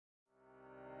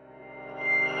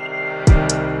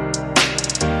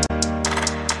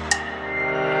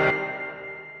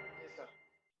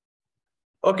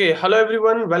Okay, hello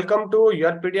everyone. Welcome to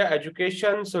YourPedia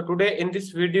Education. So today in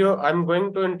this video, I'm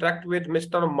going to interact with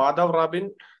Mr. Madhav Rabin,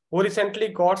 who recently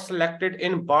got selected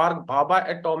in BARC Bhabha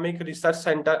Atomic Research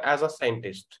Center as a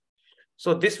scientist.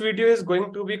 So this video is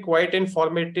going to be quite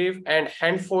informative and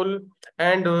handful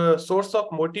and source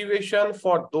of motivation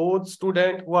for those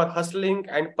students who are hustling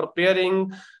and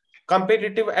preparing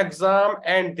competitive exam,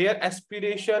 and their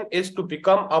aspiration is to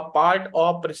become a part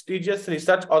of prestigious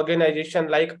research organization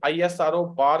like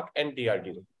ISRO, BARC, and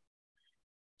DRDO.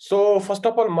 So first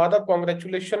of all, Madhav,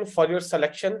 congratulations for your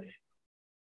selection.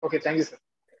 Okay, thank you, sir.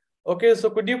 Okay, so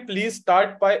could you please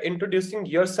start by introducing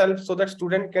yourself so that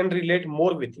student can relate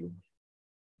more with you?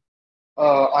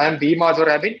 I am Madhav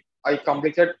Rabin. I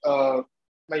completed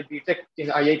my BTech in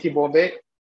IIT Bombay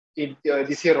in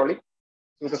this year only,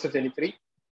 2023.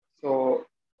 So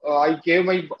I gave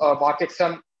my BARC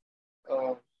exam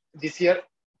this year,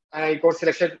 and I got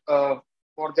selected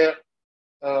for the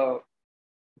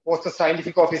post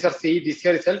scientific officer C this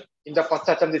year itself, in the first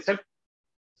attempt itself.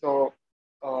 So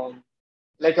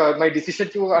my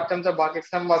decision to attempt the BARC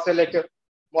exam was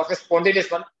more of a spontaneous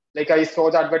one. Like I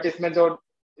saw the advertisement on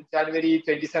January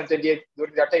 27th, 28th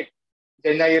during that time.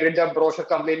 Then I read the brochure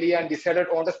completely and decided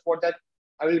on the spot that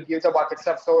I will give the BARC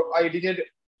exam. So I didn't.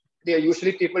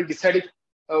 Usually people decide it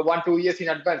 1-2 years in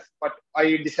advance, but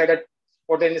I decided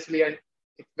spontaneously, and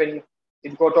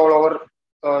it got all over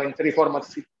in 3-4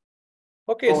 months.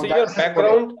 Okay, so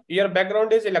your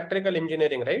background is electrical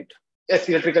engineering, right? Yes,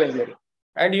 electrical engineering.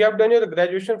 And you have done your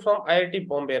graduation from IIT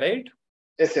Bombay, right?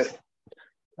 Yes, yes.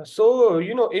 So,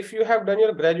 if you have done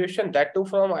your graduation, that too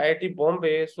from IIT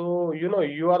Bombay, so,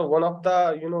 you are one of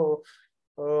the,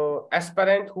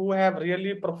 aspirant who have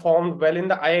really performed well in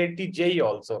the IIT JEE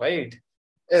also, right?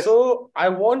 Yes. So I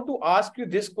want to ask you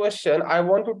this question. I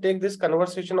want to take this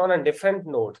conversation on a different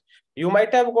note. You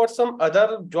might have got some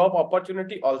other job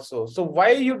opportunity also. So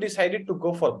why you decided to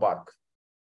go for BARC?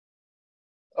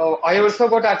 I also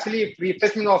got actually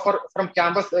replacement offer from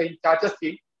campus in Charter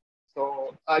Steel.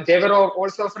 So they were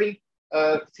also offering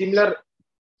similar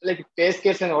like pay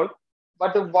scales and all.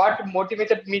 But what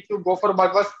motivated me to go for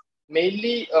BARC was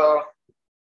mainly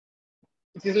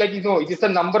it is it is the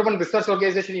 #1 research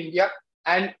organization in India,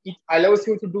 and it allows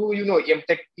you to do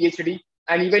MTech, PhD,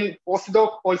 and even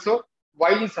postdoc also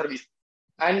while in service.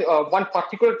 And one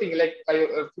particular thing,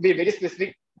 to be very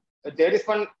specific, there is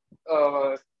one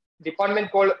department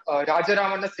called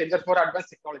Rajaramana Center for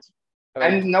Advanced Technology,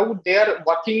 and now they are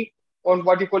working on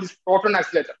what you call this proton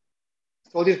accelerator.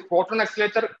 So this proton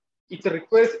accelerator, it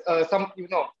requires some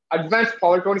advanced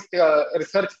power electronics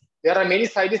research. There are many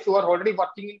scientists who are already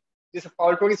working in this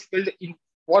power electronics field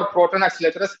for proton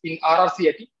accelerators in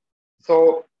RRCAT.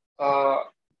 So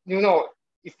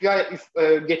if you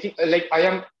are getting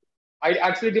I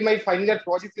actually did my final year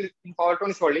project in power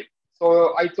electronics only.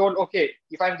 So I thought, okay,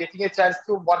 if I'm getting a chance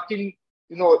to work in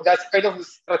that kind of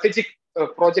strategic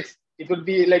projects, it will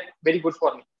be very good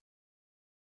for me.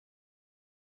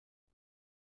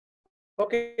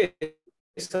 Okay,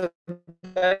 so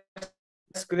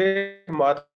that's great,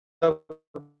 Madhav.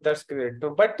 That's great.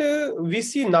 But we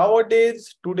see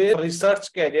nowadays today's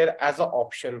research career as an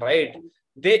option, right?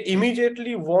 They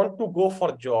immediately want to go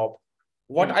for job.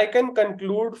 What I can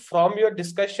conclude from your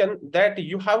discussion that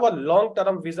you have a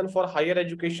long-term vision for higher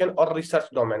education or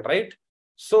research domain, right?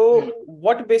 So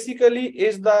what basically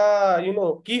is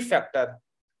the key factor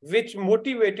which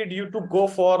motivated you to go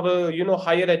for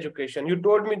higher education? You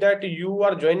told me that you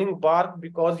are joining BARC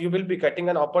because you will be getting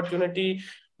an opportunity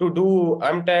to do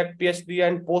MTech, PhD,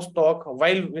 and postdoc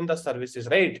while in the services,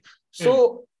 right?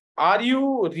 So are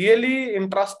you really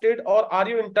interested, or are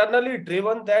you internally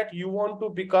driven that you want to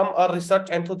become a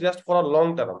research enthusiast for a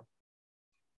long term?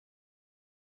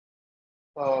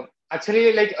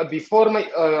 Actually, before my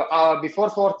before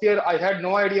 4th year, I had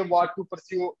no idea what to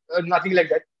pursue. Nothing like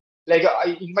that.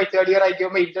 In my 3rd year, I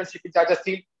gave my internship in Charter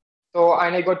Steel. So,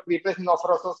 and I got replacement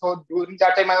offer also. So during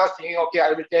that time, I was thinking, okay,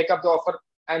 I will take up the offer,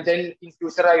 and then in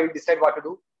future I will decide what to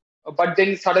do. But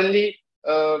then suddenly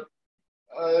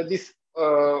this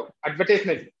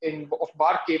advertisement of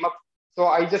BARC came up. So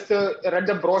I just read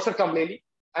the brochure completely,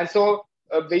 and so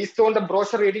based on the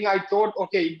brochure reading, I thought,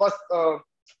 okay, it was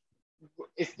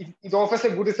it offers a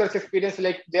good research experience.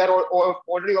 Like they are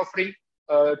already offering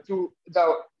to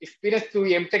the experience to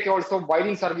MTech also while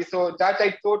in service. So that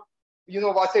I thought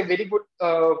was a very good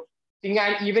thing.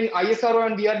 And even ISRO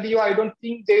and DRDO, I don't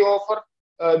think they offer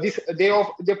this.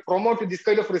 They promote this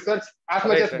kind of research as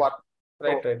much as BARC.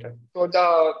 Right. So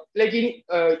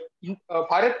in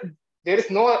Bharat, there is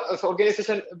no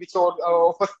organization which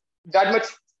offers that much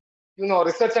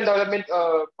research and development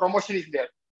promotion is there.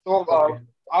 So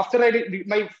after I did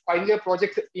my final year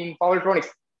project in power electronics,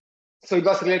 so it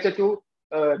was related to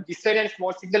design and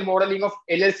small signal modeling of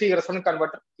LLC resonant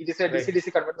converter. It is a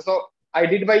DC-DC converter. So I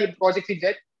did my project in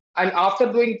that. And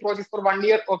after doing projects for 1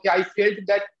 year, okay, I felt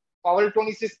that power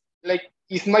electronics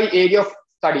is my area of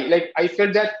study. Like I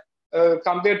felt that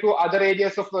compared to other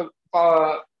areas of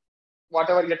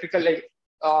whatever electrical,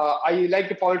 I like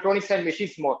the power electronics and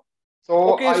machines more.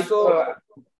 So okay,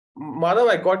 Madhav,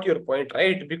 I got your point,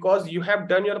 right? Because you have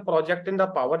done your project in the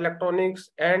power electronics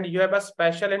and you have a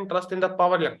special interest in the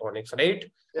power electronics, right?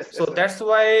 Yes, So that's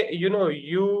why,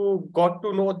 you got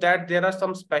to know that there are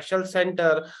some special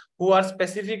center who are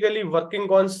specifically working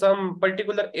on some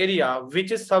particular area,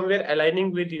 which is somewhere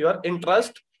aligning with your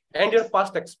interest and your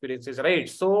past experiences, right?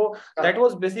 So that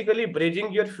was basically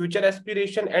bridging your future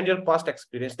aspiration and your past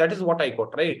experience. That is what I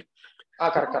got, right?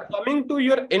 correct. Coming to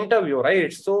your interview,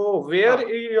 right? So where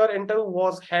your interview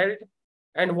was held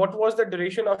and what was the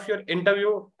duration of your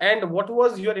interview and what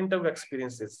was your interview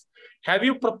experiences? Have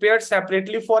you prepared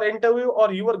separately for interview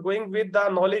or you were going with the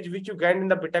knowledge which you gained in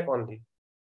the BTech only?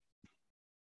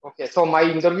 Okay, so my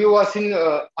interview was in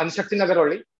Anshakti Nagar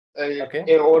only.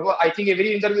 I think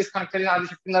every interview is conducted in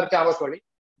Anshakti Nagar campus only.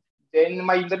 Then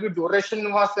my interview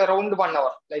duration was around 1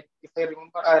 hour, like if I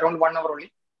remember, around 1 hour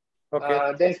only.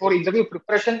 Okay. Then for interview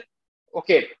preparation,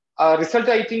 result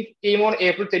I think came on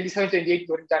April 27, 28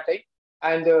 during that time.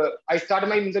 And I started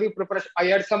my interview preparation. I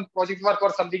had some project work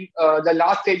or something, the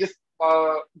last stages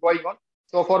going on.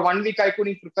 So for 1 week, I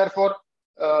couldn't prepare for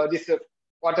this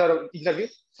interview.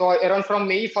 So around from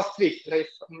May 1st week, like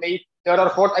May 3rd or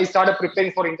 4th, I started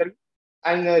preparing for interview.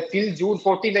 And till June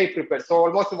 14th, I prepared. So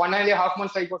almost 1.5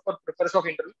 months I got for preparation of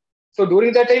interview. So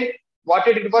during that time, what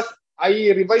I did was I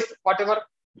revised whatever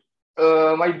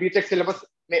my BTech syllabus.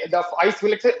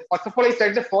 First of all, I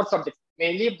studied the 4 subjects,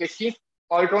 mainly machines,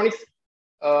 power electronics,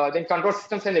 then control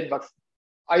systems and networks.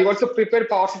 I also prepared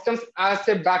power systems as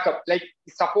a backup. Like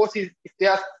suppose if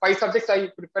there are 5 subjects, I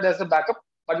prepared as a backup,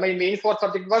 but my main 4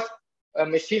 subject was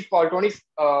machines, power electronics,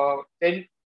 then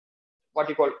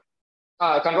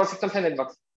control systems and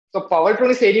networks. So power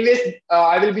electronics, anyways,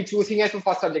 I will be choosing as my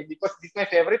first subject because this is my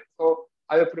favorite. So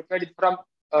I will prepare it from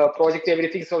project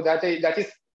everything. So that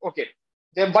is okay.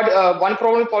 But one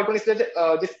problem with power electronics is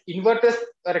that this inverters,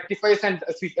 rectifiers, and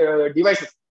devices.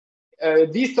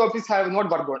 These topics I have not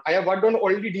worked on. I have worked on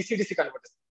only DC-DC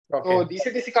converters. Okay. So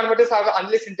DC-DC converters have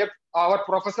unless in depth. Our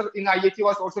professor in IIT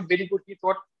was also very good. He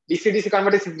thought DC-DC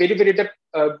converters is very, very depth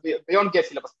beyond GATE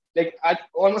syllabus, like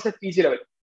almost at PG level.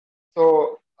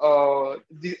 So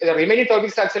the remaining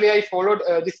topics actually I followed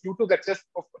this YouTube lectures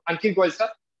of Ankit Goyal sir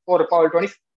for power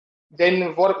electronics.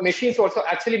 Then for machines also,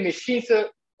 actually machines,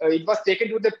 it was taken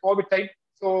to the COVID time.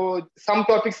 So some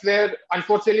topics were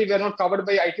unfortunately were not covered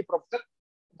by IT professor.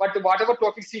 But whatever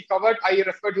topics he covered, I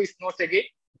referred to his notes again.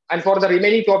 And for the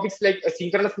remaining topics like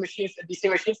synchronous machines, DC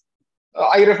machines,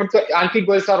 I referred to Ankit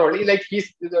Goyal sir only, like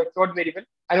he's taught very well.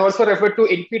 And also referred to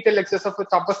NPTEL lectures of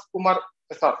Tapas Kumar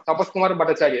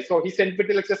Bhattacharya. So his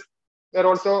NPTEL lectures were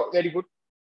also very good.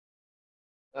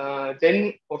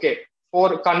 Then,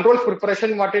 for control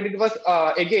preparation, what I did was,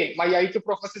 again, my IT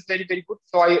professor is very, very good.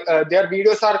 So their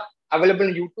videos are available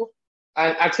on YouTube.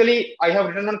 And actually, I have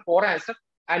written on core answer.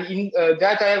 And in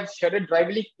that, I have shared a drive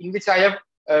link in which I have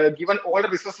given all the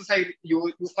resources I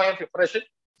use for my preparation.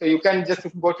 So you can just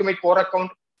go to my core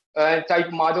account and type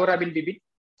Madhav Rabin Bibin.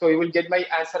 So you will get my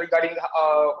answer regarding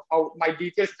how my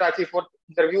detailed strategy for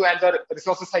interview and the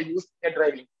resources I used at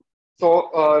drive link.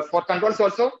 So for controls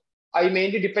also, I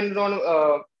mainly depended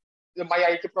on my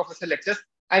IT professor lectures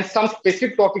and some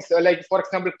specific topics like, for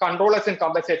example, controllers and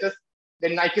compensators,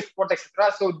 then Nike Sport,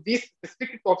 etc. So these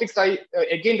specific topics I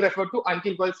again refer to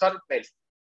Ankit Goyal sir files.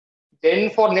 Then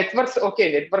for networks,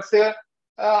 networks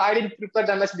I didn't prepare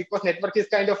that much because network is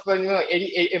kind of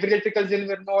every electrical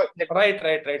engineer know network.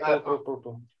 Right.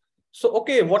 True. So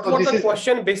what was the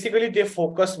question? Basically, they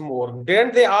focus more.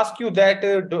 Didn't they ask you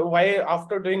that why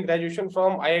after doing graduation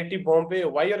from IIT Bombay,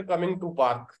 why you're coming to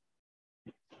BARC?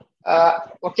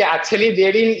 Actually,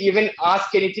 they didn't even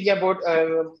ask anything about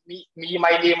me,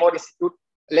 my name or institute.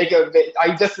 Like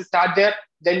I just start there.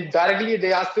 Then directly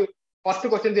they asked first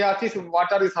question they asked is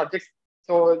what are your subjects.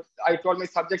 So I told my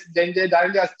subjects. Then they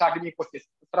directly started me questions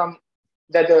from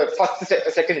the first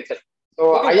second itself.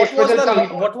 So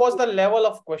what was the level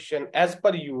of question as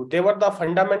per you? They were the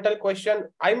fundamental question.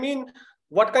 I mean,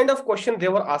 what kind of question they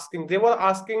were asking? They were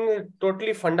asking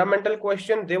totally fundamental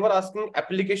question. They were asking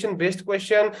application based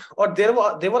question, or they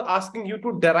were asking you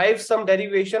to derive some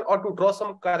derivation or to draw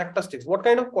some characteristics. What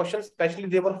kind of questions especially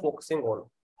they were focusing on?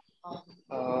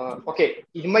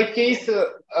 In my case,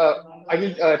 I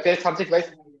will tell subject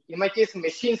wise. in my case,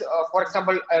 machines, for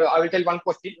example, I will tell one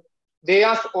question. They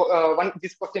ask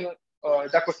this question,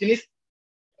 the question is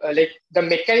like the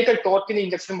mechanical torque in the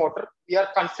induction motor, we are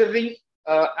considering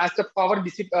as the power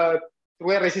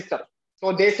through a resistor.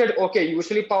 So they said, okay,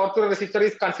 usually power through a resistor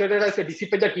is considered as a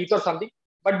dissipated heat or something,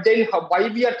 but then why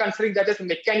we are considering that as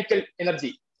mechanical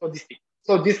energy? So this thing.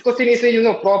 So this question is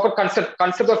a proper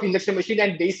concept of induction machine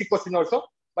and basic question also.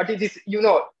 But it is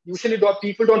usually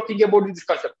people don't think about this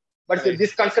concept. But right.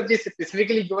 This concept is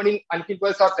specifically given in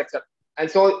uncontrolled source lecture.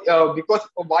 And so because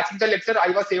of watching the lecture, I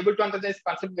was able to understand this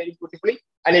concept very beautifully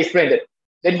and explained it.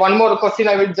 Then one more question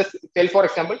I will just tell, for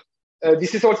example,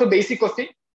 this is also basic question.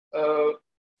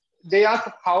 They ask,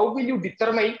 how will you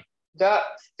determine the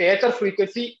stator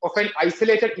frequency of an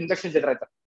isolated induction generator?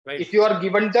 Right. If you are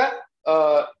given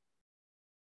the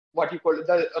what you call it,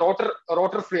 the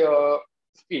rotor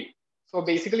speed. So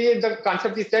basically, the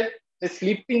concept is that the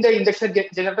slip in the induction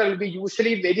generator will be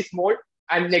usually very small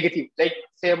and negative, like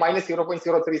say minus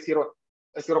 0.030,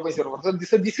 0.01.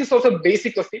 So this is also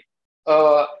basic question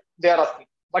they are asking.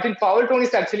 But in power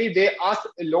electronics, actually, they ask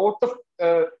a lot of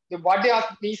what they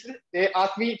asked me is they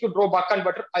asked me to draw buck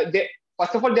converter.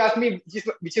 First of all, they asked me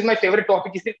which is my favorite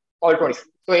topic is in power electronics.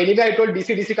 So anyway, I told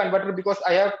DC-DC converter because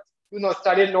I have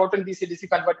studied a lot in DC-DC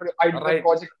converter. I did a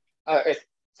project.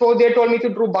 So they told me to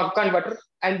draw buck converter,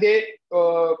 and they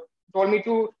told me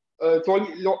to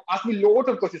ask me a lot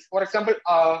of questions. For example,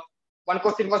 one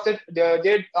question was that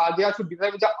they have to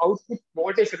derive the output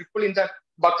voltage ripple in the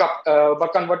buck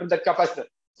converter, that capacitor.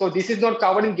 So this is not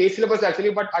covered in gauge syllabus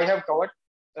actually, but I have covered.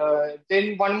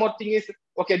 Then one more thing is,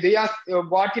 okay, they ask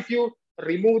what if you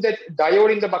remove that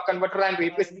diode in the buck converter and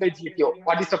replace it by GTO?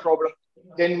 What is the problem?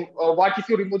 Then what if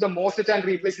you remove the MOSFET and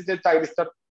replace it with thyristor?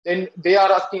 Then they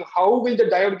are asking, how will the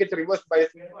diode get reverse bias?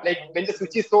 Like when the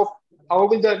switch is off, how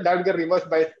will the diode get reverse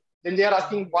bias? Then they are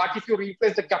asking, what if you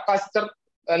replace the capacitor?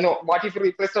 What if you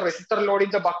replace the resistor load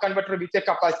in the buck converter with a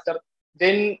capacitor?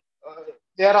 Then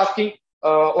they are asking,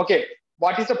 okay,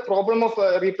 what is the problem of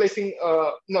replacing?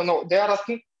 They are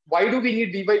asking, why do we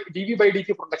need dV by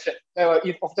dt protection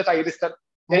of the thyristor?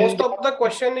 Most of the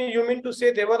question, you mean to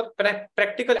say they were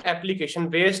practical application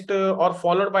based or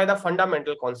followed by the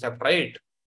fundamental concept, right?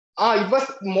 It was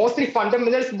mostly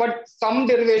fundamentals, but some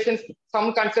derivations,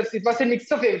 some concepts. It was a mix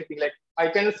of everything. Like I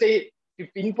can say to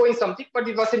pinpoint something, but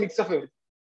it was a mix of everything.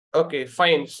 Okay,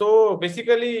 fine. So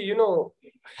basically,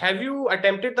 have you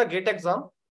attempted the GATE exam?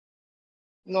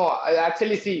 No, I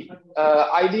actually see.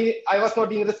 I was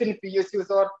not interested in PSUs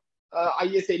or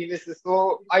IS anyways,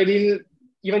 so I didn't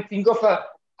even think of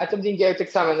attempting GATE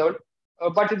exam and all.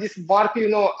 But this BARC,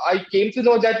 I came to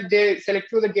know that they select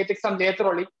through the GATE exam later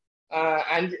only.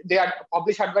 And they had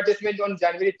published advertisement on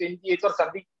January 28th or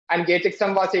something, and GATE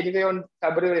exam was anyway on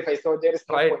February 5th. So there is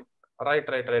no point. Right.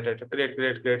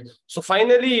 Great. So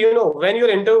finally, when your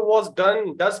interview was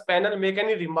done, does panel make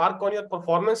any remark on your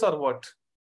performance or what?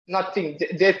 Nothing.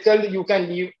 They tell you can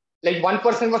leave. Like one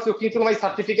person was looking through my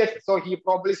certificate, so he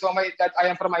probably saw that I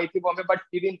am from IIT Bombay, but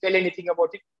he didn't tell anything about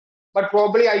it. But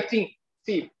probably I think,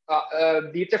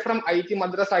 BTech from IIT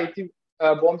Madras, IIT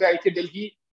Bombay, IIT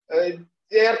Delhi,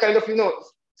 they are kind of,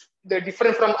 they're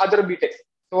different from other BTechs.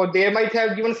 So they might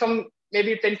have given some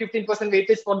maybe 10-15%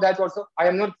 weightage for that also. I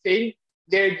am not saying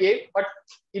they gave, but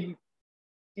it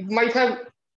might have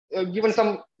given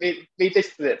some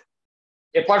weightage to that,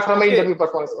 apart from my interview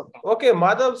performance. Okay,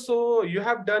 Madhav, so you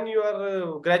have done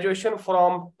your graduation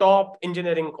from top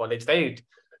engineering college, right?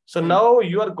 So now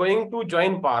you are going to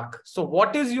join BARC. So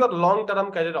what is your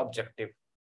long-term career objective?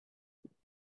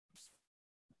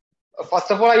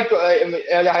 First of all, I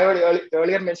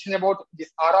earlier mentioned about this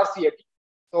RRCAT.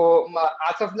 So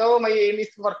as of now, my aim is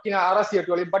to work in RRCAT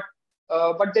only.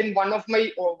 But then one of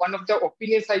the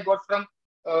opinions I got from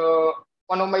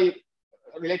one of my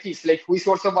relatives, like who is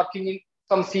also working in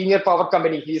some senior power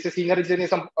company. He is a senior engineer in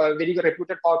some very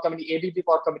reputed power company, ABB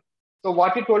power company. So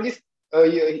what he told is,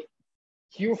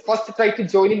 you first try to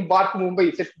join in BARC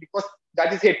Mumbai because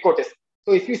that is headquarters.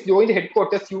 So if you join the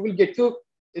headquarters, you will get to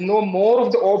know more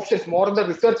of the options, more of the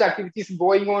research activities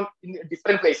going on in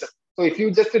different places. So if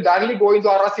you just directly go into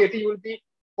RRCAT, you will be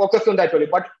focused on that only.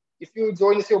 But if you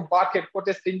join your BARC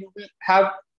headquarters, then you will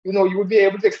have, you will be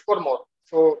able to explore more.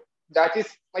 So that is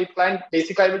my plan.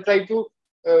 Basically, I will try to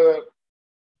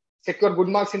secure good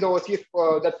marks in the OCS,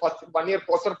 that first 1 year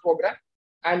postdoc program,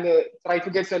 and try to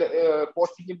get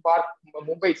posting in BARC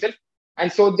Mumbai itself.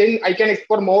 And so then I can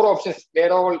explore more options,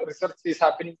 where all research is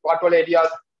happening, what all areas,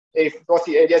 if those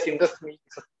areas interest me.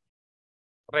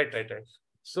 Right.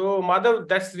 So Madhav,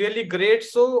 that's really great.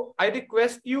 So I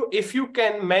request you, if you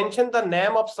can mention the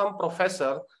name of some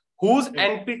professor whose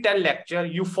NPTEL lecture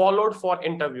you followed for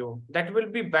interview. That will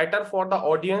be better for the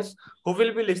audience who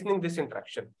will be listening this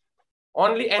interaction.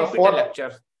 Only NPTEL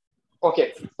lecture.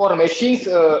 Okay, for machines,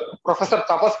 Professor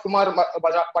Tapas Kumar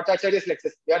Bhattacharya's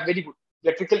lectures, they are very good.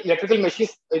 Electrical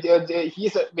machines,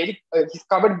 he's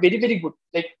covered very good.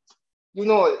 Like, you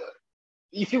know,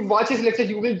 if you watch his lectures,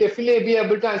 you will definitely be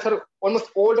able to answer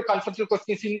almost all the conceptual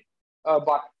questions in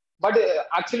BARC. But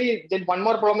actually, then one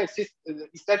more problem exists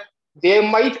is that they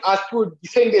might ask you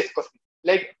design-based questions.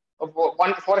 Like,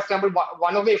 for example,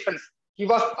 one of my friends, he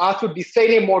was asked to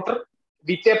design a motor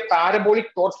with a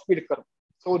parabolic torque speed curve.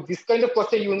 So this kind of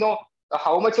question, you know,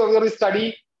 how much of your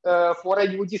study for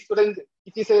a UG student,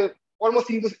 it is almost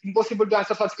impossible to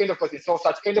answer such kind of questions. So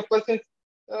such kind of questions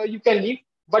you can leave,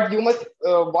 but you must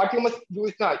what you must do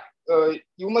is not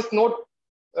you must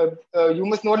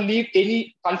not leave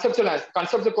any conceptual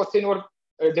question or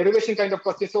derivation kind of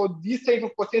question. So these type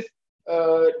of questions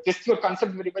test your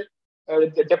concept very well,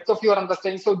 the depth of your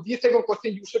understanding. So these type of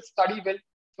questions you should study well.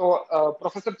 So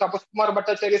Professor Tapas Kumar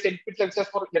Bhattacharya's NPTEL lectures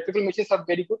for electrical machines are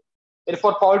very good. And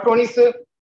for power electronics,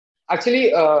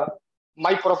 actually,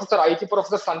 my professor, IIT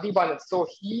Professor Sandeep Anand, so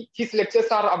his lectures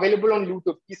are available on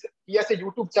YouTube. He has a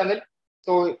YouTube channel.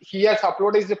 So he has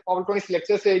uploaded his power electronics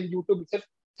lectures in YouTube itself.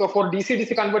 So for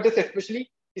DC-DC converters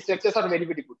especially, his lectures are very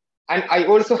good. And I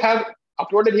also have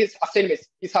uploaded his assignments,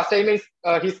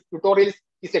 his tutorials,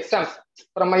 his exams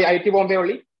from my IIT Bombay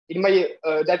only. In my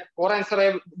that core answer I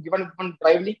have given on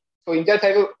Drively. So in that I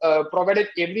have provided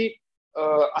every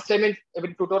assignment,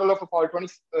 every tutorial of power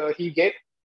electronics he gave.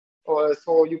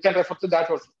 So you can refer to that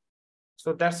also.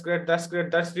 So that's great. That's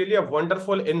great. That's really a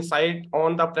wonderful insight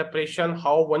on the preparation,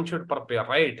 how one should prepare,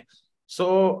 right?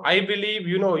 So I believe,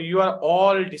 you know, you are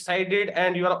all decided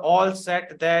and you are all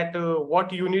set that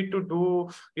what you need to do.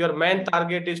 Your main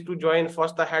target is to join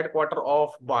first the headquarter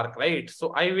of BARC, right?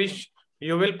 So I wish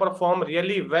you will perform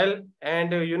really well.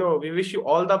 And, you know, we wish you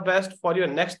all the best for your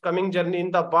next coming journey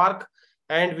in the BARC.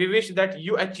 And we wish that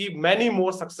you achieve many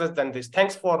more success than this.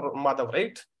 Thanks for Madhav,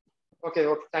 right? Okay.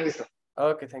 Thank you, sir.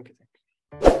 Okay, thank you.